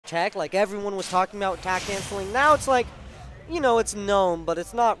tech, like everyone was talking about attack canceling. Now it's like, you know, it's known, but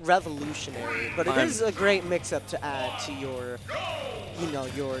it's not revolutionary. But it is a great mix-up to add to your, you know,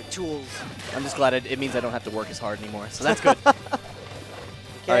 your tools. I'm just glad it means I don't have to work as hard anymore, so that's good. All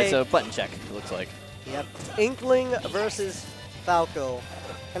right, so button check, it looks like. Yep. Inkling versus Falco.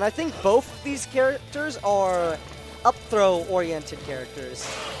 And I think both of these characters are up-throw-oriented characters.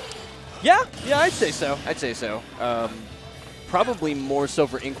 Yeah, I'd say so. I'd say so. Probably more so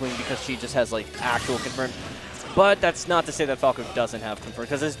for Inkling because she just has, like, actual confirmed. But that's not to say that Falco doesn't have confirmed,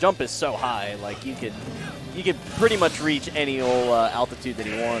 because his jump is so high, like, you could pretty much reach any old altitude that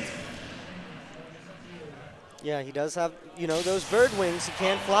he wants. Yeah, he does have, you know, those bird wings. He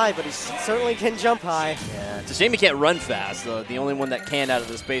can't fly, but he certainly can jump high. Yeah, it's a shame he can't run fast, though. The only one that can out of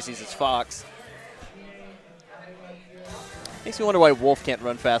the species is Fox. Makes me wonder why Wolf can't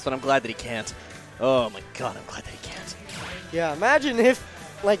run fast, but I'm glad that he can't. Oh my god, I'm glad that he can't. Yeah, imagine if,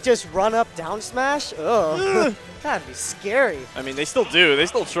 like, just run up down smash. Oh, that'd be scary. I mean, they still do. They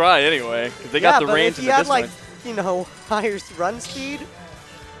still try anyway, because they got the range. Yeah, but if you had, like, you know, higher run speed,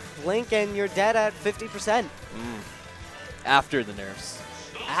 blink and you're dead at 50%. After the nerfs.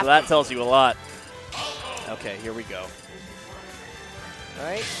 So that tells you a lot. Okay, here we go. All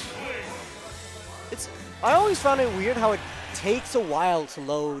right. I always found it weird how it takes a while to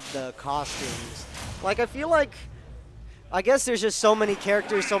load the costumes. Like, I feel like, I guess there's just so many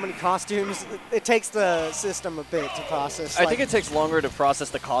characters, so many costumes. It takes the system a bit to process. I think it takes longer to process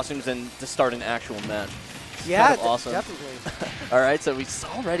the costumes than to start an actual match. Yeah, kind of awesome. Definitely. All right, so we're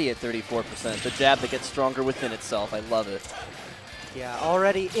already at 34%. The jab that gets stronger within itself. I love it. Yeah,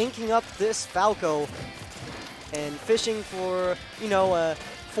 already inking up this Falco and fishing for, you know, a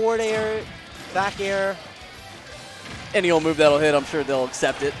forward air, back air. Any old move that'll hit, I'm sure they'll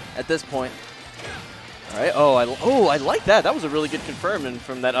accept it at this point. All right. I like that. That was a really good confirm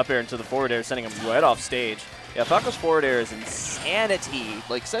from that up air into the forward air, sending him right off stage. Yeah, Falco's forward air is insanity.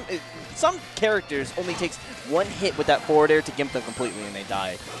 Like, some characters only takes one hit with that forward air to gimp them completely and they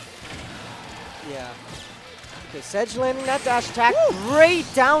die. Yeah. Okay, Cedge landing that dash attack. Woo! Great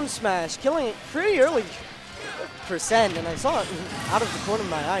down smash, killing it pretty early percent, and I saw it out of the corner of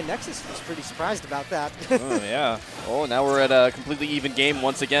my eye. Nexus was pretty surprised about that. Oh, yeah. Oh, now we're at a completely even game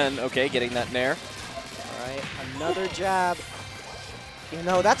once again. Okay, getting that nair. All right, another jab. You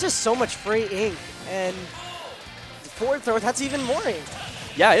know, that's just so much free ink, and the forward throw, that's even more ink.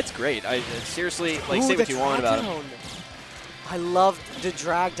 Yeah, it's great. Seriously, like, say what you want about him. I loved the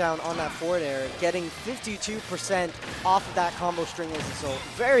drag down on that forward air, getting 52% off of that combo stringless assault.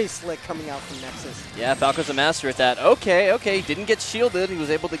 Very slick coming out from Nexus. Yeah, Falco's a master at that. Okay, didn't get shielded. He was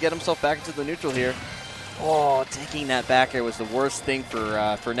able to get himself back into the neutral here. Oh, taking that back air was the worst thing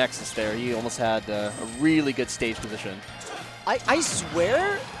for Nexus there. He almost had a really good stage position. I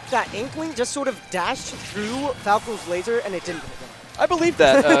swear that Inkling just sort of dashed through Falco's laser and it didn't hit him. I believe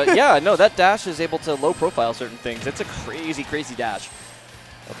that. Yeah, no, that dash is able to low profile certain things. It's a crazy, crazy dash.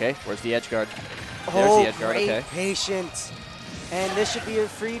 Okay, where's the edge guard? There's the edge guard, okay. Patient. And this should be a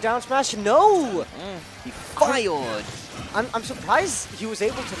free down smash. No! He fired. I'm surprised he was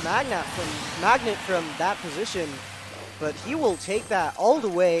able to magnet from that position, but he will take that all the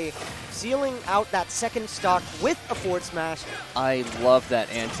way, sealing out that second stock with a forward smash. I love that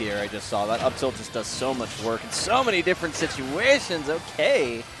anti-air I just saw. That up tilt just does so much work in so many different situations.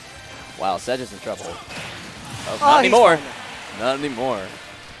 Okay. Wow, Cedge is in trouble. Oh, not anymore. Not anymore.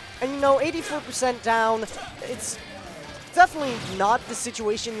 And you know, 84% down, it's definitely not the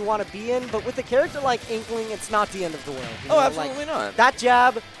situation you want to be in, but with a character like Inkling, it's not the end of the world. Oh, absolutely not. That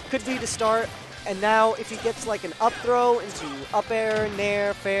jab could be the start. And now if he gets like an up throw into up air,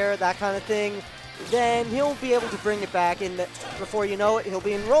 nair, fair, that kind of thing, then he'll be able to bring it back, and before you know it, he'll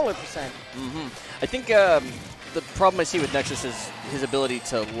be in roller percent. I think the problem I see with Nexus is his ability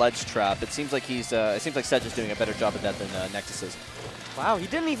to ledge trap. It seems like Cedge is doing a better job at that than Nexus is. Wow, he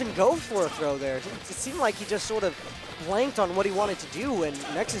didn't even go for a throw there. It seemed like he just sort of blanked on what he wanted to do, and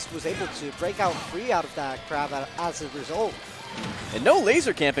Nexus was able to break out free out of that crab as a result. And no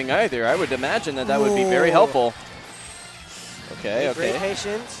laser camping either. I would imagine that would be very helpful. Okay. Great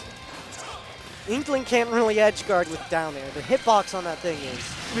patience. Inkling can't really edge guard with down air. The hitbox on that thing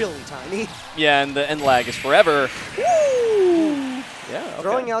is really tiny. Yeah, and the end lag is forever. Woo! Yeah, okay.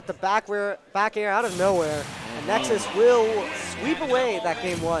 Throwing out the back air out of nowhere. And Nexus will sweep away that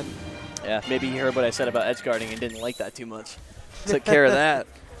game one. Yeah, maybe he heard what I said about edge guarding and didn't like that too much. Took care of that.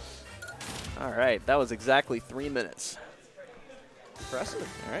 All right, that was exactly 3 minutes. Impressive.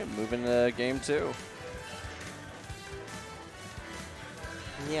 All right, moving to game two.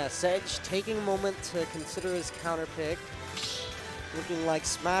 Yeah, Cedge taking a moment to consider his counter pick. Looking like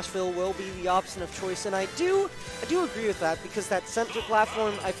Smashville will be the option of choice, and I do agree with that because that center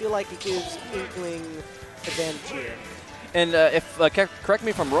platform, I feel like it gives Inkling advantage here. And correct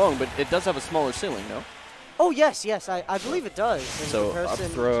me if I'm wrong, but it does have a smaller ceiling, no? Oh yes, I believe it does. So up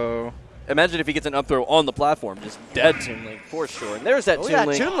throw. Imagine if he gets an up throw on the platform, just dead ToonLink for sure. And there's that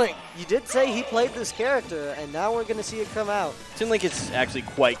ToonLink. Yeah, ToonLink. You did say he played this character, and now we're going to see it come out. ToonLink is actually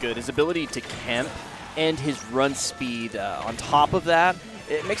quite good. His ability to camp and his run speed on top of that,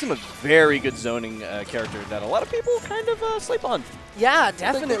 it makes him a very good zoning character that a lot of people kind of sleep on. Yeah,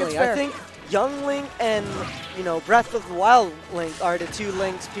 definitely. I think Young Link and Breath of the Wild Link are the two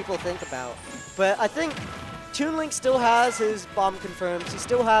links people think about. But I think ToonLink still has his bomb confirms. He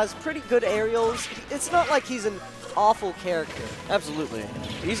still has pretty good aerials. It's not like he's an awful character. Absolutely.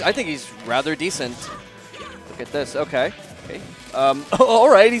 I think he's rather decent. Look at this. Okay. All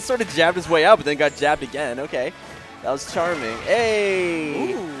right. He sort of jabbed his way out, but then got jabbed again. Okay. That was charming.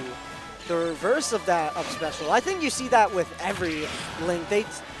 Hey! Ooh. The reverse of that up special. I think you see that with every Link.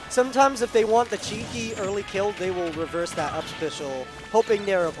 Sometimes if they want the cheeky early kill, they will reverse that up special, hoping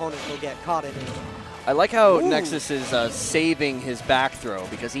their opponent will get caught in it. I like how Nexus is saving his back throw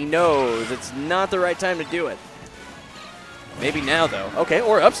because he knows it's not the right time to do it. Maybe now, though. Okay,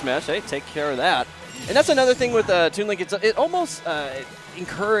 or up smash. Hey, take care of that. And that's another thing with ToonLink. It almost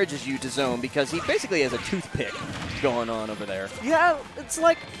encourages you to zone because he basically has a toothpick going on over there. Yeah, it's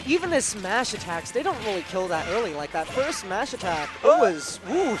like even his smash attacks, they don't really kill that early. Like that first smash attack, it was,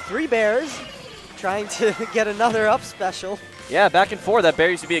 3 bears trying to get another up special. Yeah, back and forth. That bear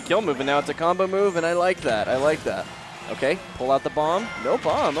used to be a kill move, and now it's a combo move, and I like that. I like that. Okay, pull out the bomb. No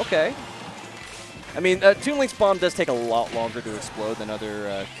bomb. Okay. I mean, ToonLink's bomb does take a lot longer to explode than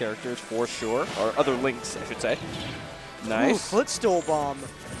other characters, for sure. Or other Links, I should say. Nice. Ooh, footstool bomb.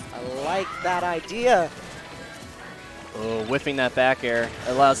 I like that idea. Oh, whiffing that back air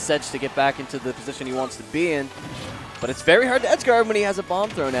allows Cedge to get back into the position he wants to be in. But it's very hard to edge guard when he has a bomb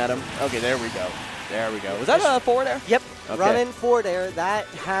thrown at him. Okay, there we go. There we go. Was that a forward air? Yep. Okay. Run-in forward air. That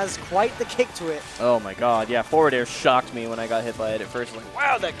has quite the kick to it. Oh, my God. Yeah, forward air shocked me when I got hit by it at first. Like,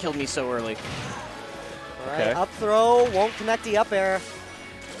 wow, that killed me so early. All right, up throw. Won't connect the up air.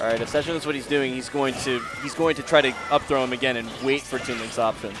 All right, if Cedge knows what he's doing, he's going to try to up throw him again and wait for ToonLink's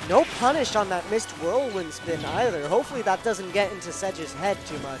option. No punish on that missed whirlwind spin either. Hopefully that doesn't get into Cedge's head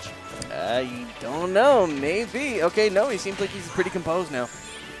too much. You don't know. Maybe. Okay, no, he seems like he's pretty composed now.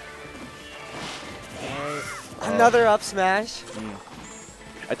 Okay. Another up smash.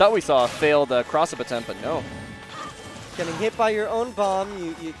 I thought we saw a failed cross-up attempt, but no. Getting hit by your own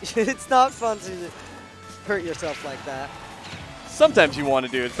bomb, it's not fun to hurt yourself like that. Sometimes you want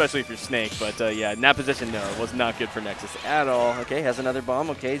to do it, especially if you're Snake, but yeah, in that position, no, it was not good for Nexus at all. Okay, has another bomb.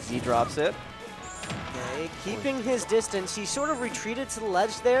 Okay, Z drops it. Okay, keeping his distance, he sort of retreated to the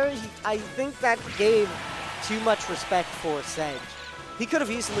ledge there. I think that gave too much respect for Cedge. He could have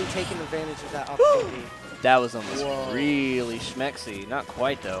easily taken advantage of that opportunity. That was almost really schmexy. Not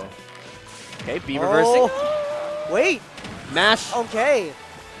quite, though. Okay, B reversing. Wait. Mash. Okay.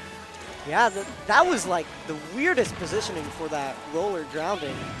 Yeah, that was like the weirdest positioning for that roller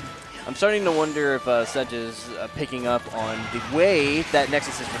grounding. I'm starting to wonder if Cedge is picking up on the way that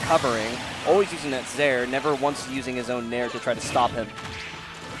Nexus is recovering. Always using that Zair, never once using his own Nair to try to stop him.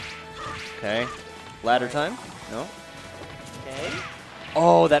 Okay. Ladder time? No? Okay.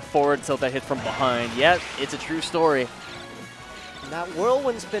 Oh, that forward tilt that hit from behind. Yeah, it's a true story. And that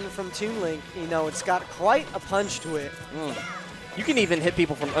whirlwind spin from ToonLink, it's got quite a punch to it. You can even hit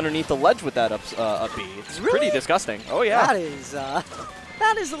people from underneath the ledge with that up B. It's pretty disgusting. Oh, yeah.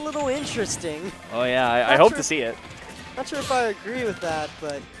 That is a little interesting. Oh, yeah. I hope to see it. Not sure if I agree with that,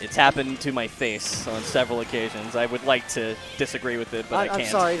 but... It's happened to my face on several occasions. I would like to disagree with it, but I can't. I'm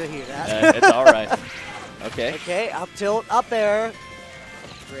sorry to hear that. It's all right. Okay. Okay, up tilt, up air.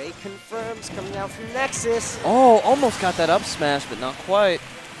 Great confirms coming out from Nexus. Oh, almost got that up smash, but not quite.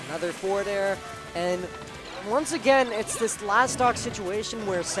 Another forward air. And once again, it's this last stock situation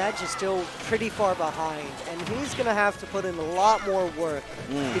where Cedge is still pretty far behind, and he's going to have to put in a lot more work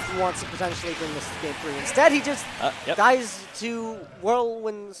if he wants to potentially bring this to game 3. Instead, he just dies to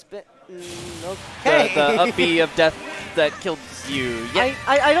whirlwind spin. Okay. The up B of death that killed you.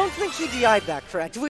 I don't think he DI'd that correct.